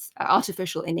innateness,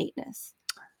 artificial innateness?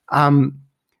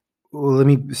 Well, let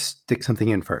me stick something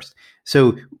in first.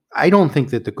 So I don't think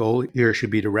that the goal here should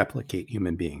be to replicate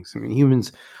human beings.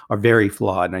 Humans are very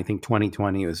flawed. And I think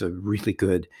 2020 was a really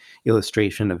good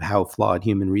illustration of how flawed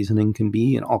human reasoning can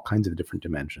be in all kinds of different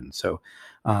dimensions. So,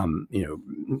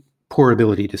 poor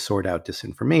ability to sort out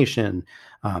disinformation,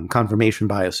 confirmation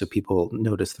bias, so people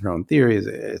notice their own theories,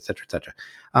 et cetera, et cetera.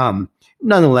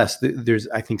 Nonetheless, there's,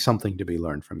 I think, something to be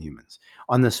learned from humans.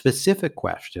 On the specific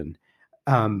question,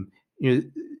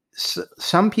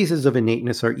 some pieces of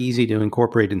innateness are easy to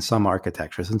incorporate in some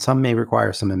architectures, and some may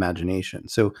require some imagination.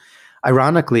 So,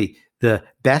 ironically, The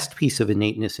best piece of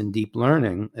innateness in deep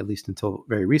learning, at least until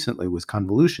very recently, was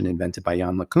convolution, invented by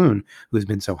Jan LeCun, who has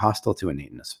been so hostile to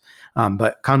innateness.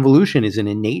 But convolution is an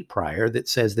innate prior that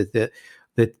says that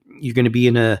you're going to be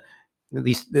in at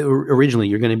least originally,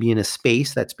 you're going to be in a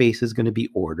space. That space is going to be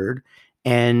ordered.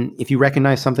 And if you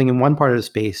recognize something in one part of the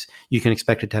space, you can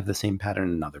expect it to have the same pattern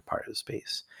in another part of the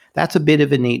space. That's a bit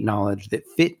of innate knowledge that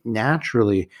fit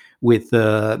naturally with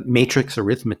the matrix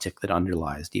arithmetic that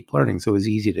underlies deep learning. So it was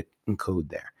easy to encode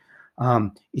there.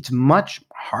 It's much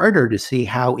harder to see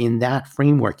how in that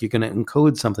framework you're going to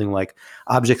encode something like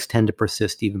objects tend to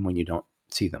persist even when you don't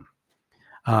see them.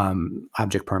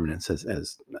 Object permanence,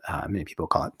 as many people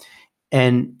call it.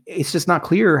 And it's just not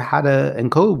clear how to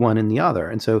encode one in the other.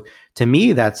 And so to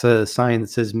me, that's a sign that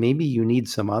says maybe you need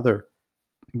some other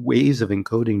ways of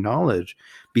encoding knowledge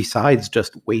besides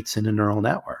just weights in a neural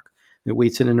network. The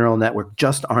weights in a neural network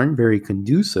just aren't very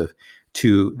conducive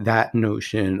to that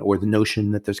notion, or the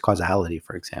notion that there's causality,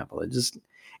 for example.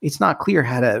 It's not clear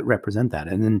how to represent that.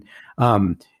 And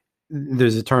then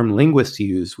there's a term linguists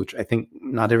use, which I think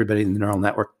not everybody in the neural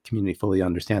network community fully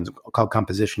understands, called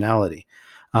compositionality.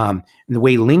 And the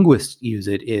way linguists use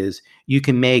it is you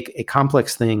can make a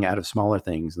complex thing out of smaller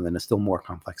things, and then a still more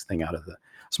complex thing out of the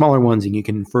smaller ones, and you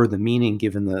can infer the meaning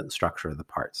given the structure of the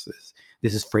parts.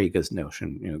 This is Frege's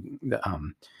notion,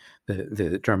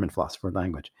 the German philosopher of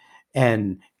language.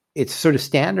 And it's sort of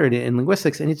standard in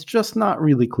linguistics, and it's just not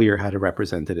really clear how to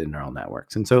represent it in neural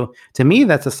networks. And so to me,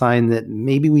 that's a sign that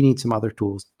maybe we need some other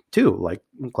tools too, like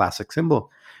classic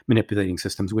symbol manipulating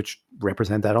systems, which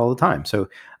represent that all the time. So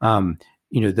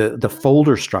the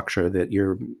folder structure that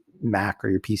your Mac or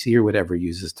your PC or whatever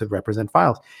uses to represent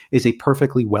files is a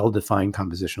perfectly well-defined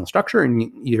compositional structure,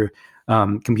 and your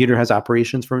computer has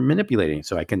operations for manipulating.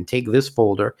 So I can take this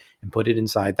folder and put it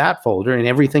inside that folder, and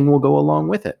everything will go along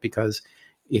with it because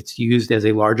it's used as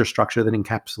a larger structure that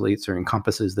encapsulates or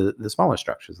encompasses the smaller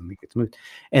structures, and it gets moved.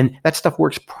 And that stuff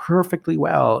works perfectly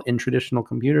well in traditional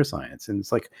computer science. And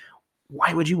it's like,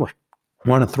 why would you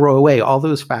want to throw away all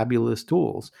those fabulous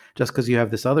tools just because you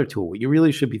have this other tool? What you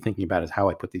really should be thinking about is how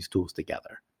I put these tools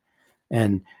together.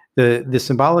 And the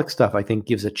symbolic stuff, I think,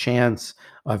 gives a chance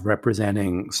of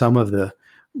representing some of the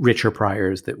richer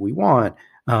priors that we want,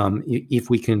 if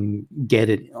we can get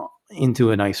it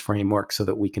into a nice framework so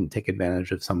that we can take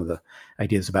advantage of some of the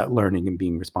ideas about learning and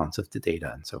being responsive to data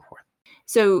and so forth.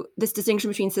 So this distinction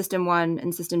between system one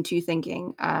and system two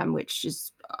thinking, which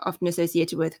is often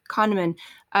associated with Kahneman,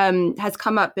 has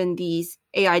come up in these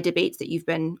AI debates that you've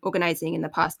been organizing in the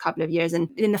past couple of years. And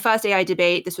in the first AI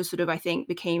debate, this was sort of, I think,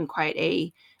 became quite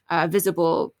a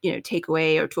visible,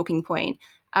 takeaway or talking point.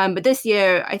 But this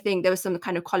year, I think there was some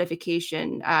kind of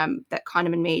qualification that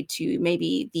Kahneman made to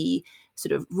maybe the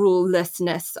sort of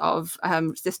rulelessness of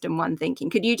system one thinking.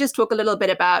 Could you just talk a little bit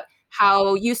about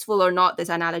how useful or not this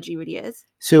analogy really is?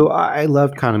 So I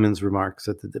loved Kahneman's remarks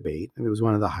at the debate. It was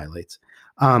one of the highlights.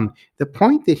 The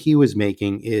point that he was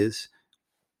making is,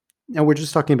 now we're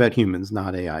just talking about humans,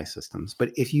 not AI systems.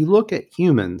 But if you look at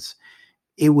humans,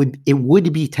 it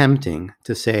would be tempting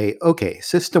to say, okay,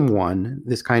 system one,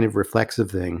 this kind of reflexive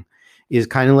thing, is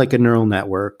kind of like a neural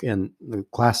network, and the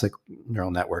classic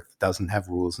neural network doesn't have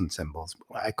rules and symbols.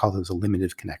 I call those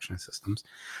eliminative connection systems.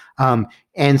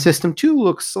 And system two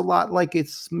looks a lot like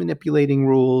it's manipulating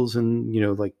rules, and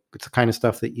like it's the kind of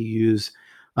stuff that you use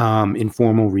in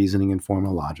formal reasoning and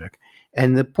formal logic.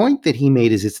 And the point that he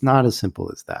made is it's not as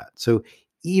simple as that. So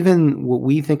even what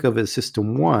we think of as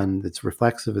system one, that's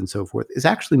reflexive and so forth, is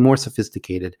actually more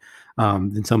sophisticated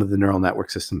than some of the neural network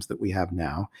systems that we have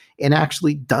now, and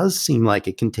actually does seem like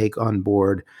it can take on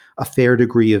board a fair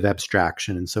degree of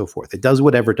abstraction and so forth. It does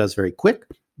whatever it does very quick.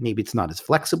 Maybe it's not as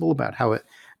flexible about how it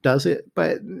does it,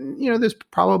 but there's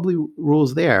probably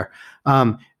rules there.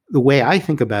 The way I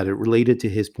think about it, related to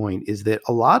his point, is that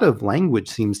a lot of language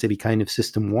seems to be kind of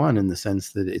system one in the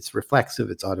sense that it's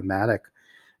reflexive, it's automatic.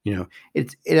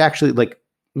 It actually, like,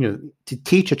 to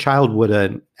teach a child what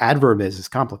an adverb is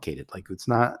complicated. Like, it's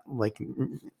not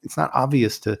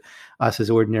obvious to us as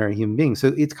ordinary human beings.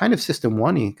 So it's kind of system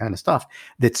one-y kind of stuff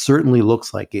that certainly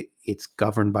looks like it's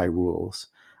governed by rules.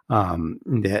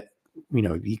 That,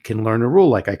 you can learn a rule,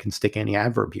 like I can stick any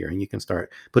adverb here, and you can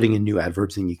start putting in new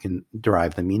adverbs, and you can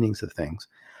derive the meanings of things.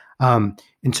 And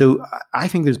so I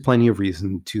think there's plenty of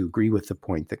reason to agree with the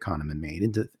point that Kahneman made,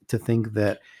 and to think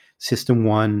that system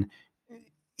one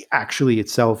actually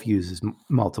itself uses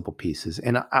multiple pieces.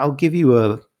 And I'll give you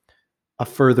a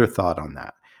further thought on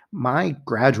that. My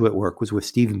graduate work was with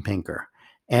Steven Pinker,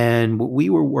 and what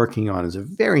we were working on is a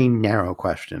very narrow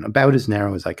question, about as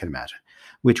narrow as I can imagine,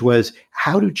 which was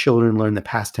how do children learn the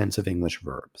past tense of English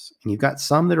verbs? And you've got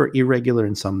some that are irregular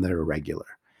and some that are regular.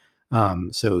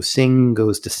 So sing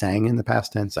goes to sang in the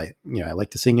past tense. I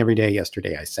like to sing every day.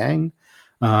 Yesterday I sang.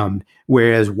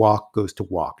 Whereas walk goes to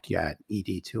walked. You add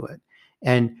ed to it.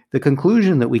 And the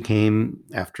conclusion that we came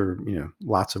after,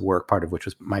 lots of work, part of which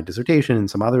was my dissertation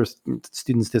and some other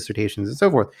students' dissertations and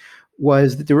so forth,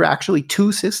 was that there were actually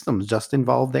two systems just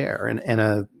involved there and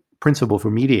a principle for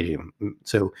mediating them.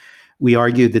 So we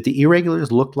argued that the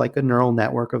irregulars looked like a neural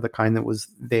network of the kind that was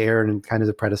there and kind of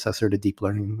the predecessor to deep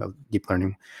learning. Deep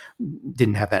learning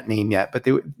didn't have that name yet, but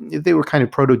they were kind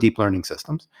of proto deep learning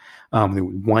systems. They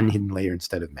were one hidden layer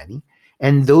instead of many.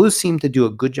 And those seemed to do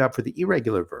a good job for the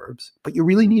irregular verbs, but you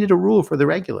really needed a rule for the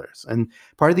regulars. And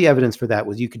part of the evidence for that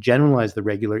was you could generalize the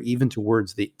regular even to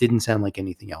words that didn't sound like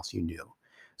anything else you knew.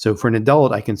 So for an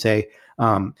adult, I can say,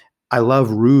 I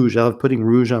love rouge. I love putting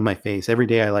rouge on my face. Every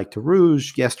day I like to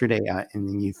rouge. Yesterday, and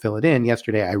then you fill it in.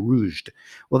 Yesterday I rouged.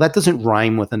 Well, that doesn't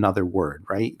rhyme with another word,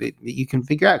 right? You can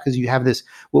figure out because you have this,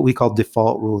 what we call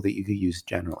default rule that you could use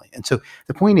generally. And so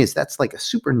the point is that's like a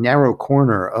super narrow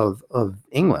corner of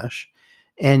English.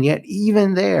 And yet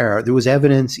even there was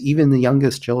evidence, even the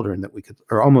youngest children that we could,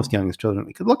 or almost youngest children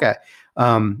we could look at,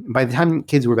 by the time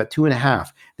kids were about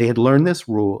 2.5, they had learned this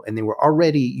rule and they were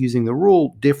already using the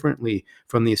rule differently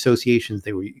from the associations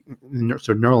they were, sort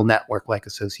of neural network-like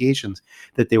associations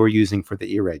that they were using for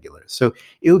the irregulars. So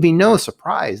it would be no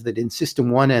surprise that in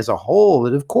System 1 as a whole,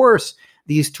 that of course,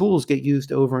 these tools get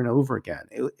used over and over again.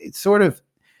 It's sort of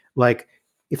like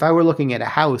if I were looking at a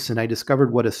house and I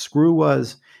discovered what a screw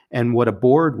was and what a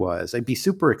board was, I'd be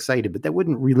super excited, but that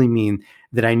wouldn't really mean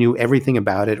that I knew everything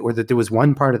about it or that there was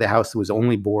one part of the house that was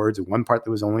only boards or one part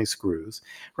that was only screws,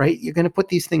 right? You're going to put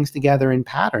these things together in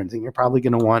patterns and you're probably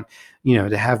going to want,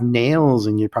 to have nails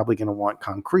and you're probably going to want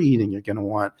concrete and you're going to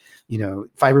want,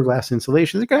 fiberglass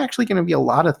insulation. There's actually going to be a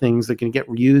lot of things that can get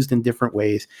reused in different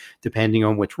ways depending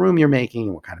on which room you're making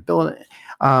and what kind of building.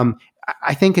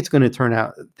 I think it's going to turn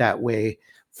out that way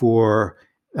for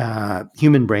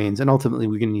human brains, and ultimately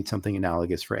we're going to need something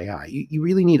analogous for AI. You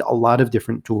really need a lot of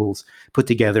different tools put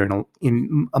together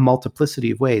in a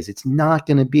multiplicity of ways. It's not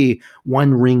going to be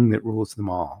one ring that rules them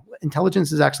all.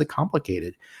 Intelligence is actually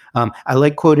complicated. I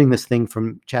like quoting this thing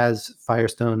from Chaz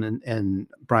Firestone and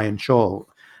Brian Scholl,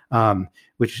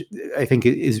 which I think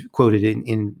is quoted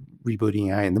in Rebooting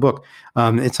AI in the book.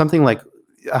 It's something like,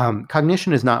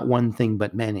 cognition is not one thing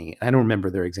but many. I don't remember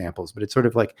their examples, but it's sort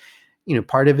of like,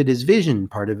 part of it is vision,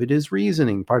 part of it is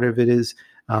reasoning, part of it is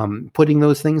putting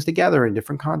those things together in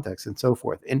different contexts and so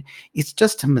forth. And it's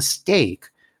just a mistake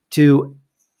to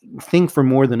think for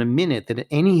more than a minute that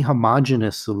any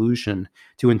homogeneous solution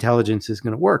to intelligence is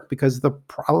going to work because the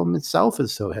problem itself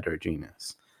is so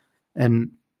heterogeneous.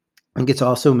 And I think it's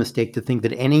also a mistake to think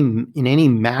that in any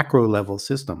macro level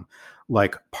system,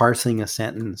 like parsing a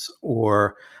sentence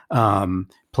or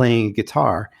playing a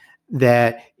guitar,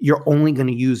 that you're only going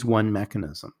to use one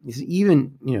mechanism.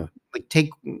 Even, like take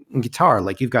guitar,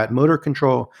 like you've got motor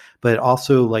control, but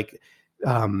also like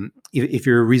if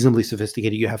you're reasonably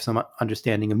sophisticated, you have some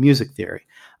understanding of music theory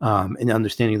and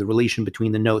understanding the relation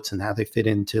between the notes and how they fit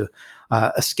into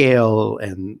a scale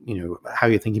and, how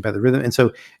you're thinking about the rhythm. And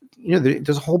so,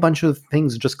 there's a whole bunch of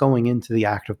things just going into the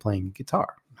act of playing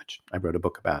guitar, which I wrote a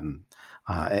book about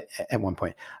at one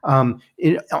point.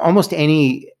 Almost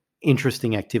any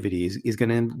interesting activities is going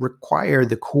to require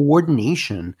the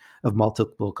coordination of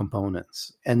multiple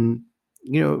components. And,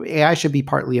 AI should be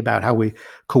partly about how we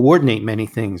coordinate many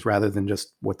things rather than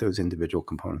just what those individual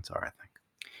components are, I think.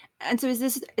 And so is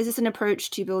this an approach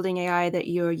to building AI that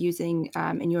you're using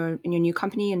in your new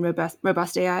company in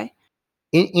Robust AI?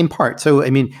 In part. So,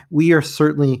 we are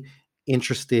certainly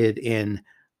interested in,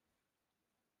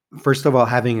 first of all,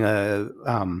 having a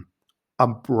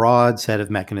broad set of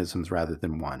mechanisms rather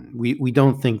than one. We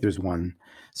don't think there's one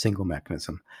single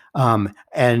mechanism.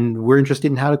 And we're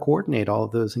interested in how to coordinate all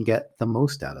of those and get the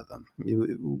most out of them.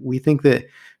 We think that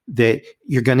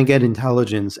you're going to get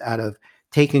intelligence out of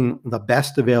taking the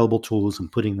best available tools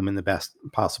and putting them in the best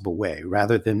possible way,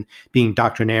 rather than being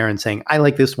doctrinaire and saying, I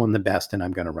like this one the best and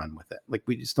I'm going to run with it. Like,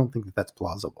 we just don't think that that's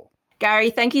plausible. Gary,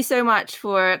 thank you so much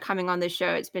for coming on this show.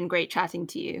 It's been great chatting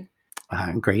to you.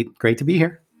 Great to be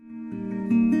here.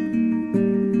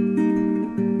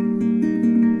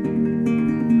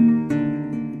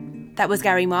 That was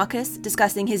Gary Marcus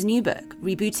discussing his new book,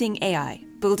 Rebooting AI,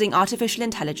 Building Artificial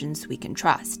Intelligence We Can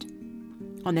Trust.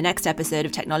 On the next episode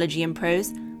of Technology in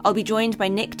Prose, I'll be joined by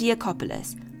Nick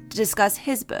Diakopoulos to discuss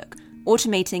his book,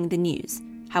 Automating the News,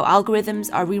 How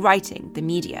Algorithms Are Rewriting the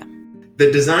Media.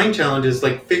 The design challenge is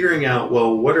like figuring out,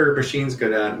 well, what are machines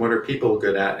good at? What are people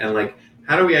good at? And like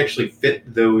how do we actually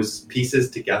fit those pieces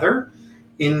together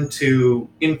into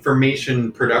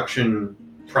information production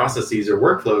processes or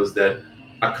workflows that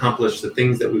accomplish the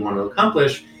things that we want to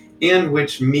accomplish and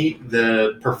which meet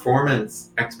the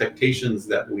performance expectations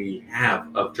that we have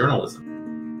of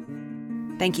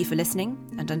journalism. Thank you for listening,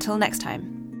 and until next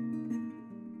time.